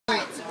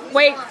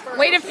Wait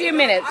a few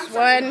minutes.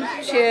 1,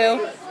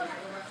 2.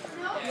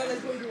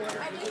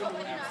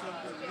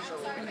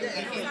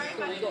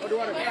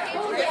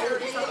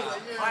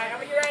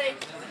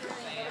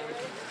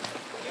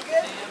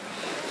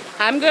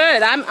 I'm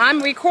good.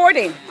 I'm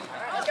recording.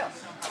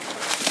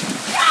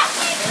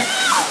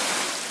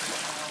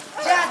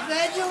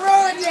 Jasmine, you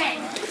ruined it!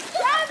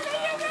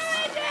 Jasmine, you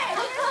ruined it!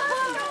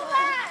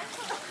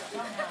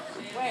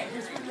 Wait,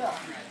 who's screwed up?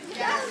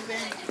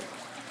 Jasmine.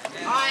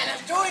 Alright,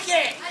 let's do it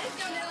again!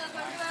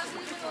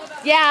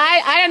 Yeah,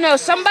 I don't know.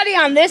 Somebody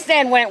on this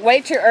end went way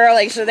too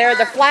early, so there's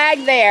the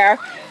flag there.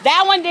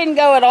 That one didn't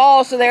go at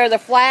all, so there's the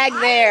flag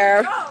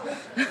there.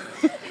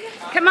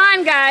 Come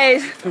on,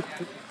 guys. Do you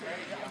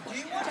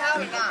want to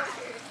have or not?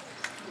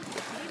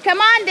 Come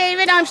on,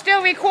 David. I'm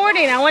still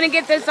recording. I want to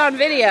get this on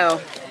video.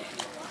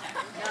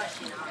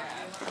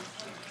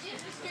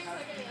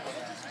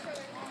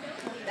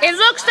 It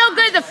looks so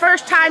good the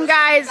first time,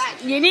 guys.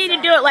 You need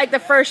to do it like the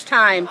first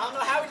time. I don't know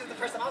how we did the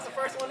first time. I was the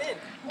first one in.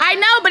 I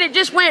know, but it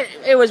just went,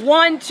 it was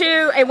 1,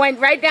 2, it went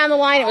right down the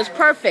line. It was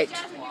perfect.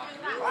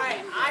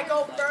 Alright, I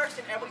go first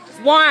and everybody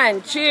just...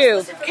 1,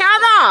 2,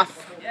 count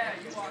off.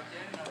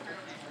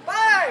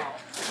 5,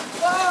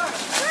 4,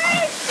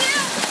 3,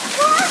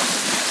 2, 1.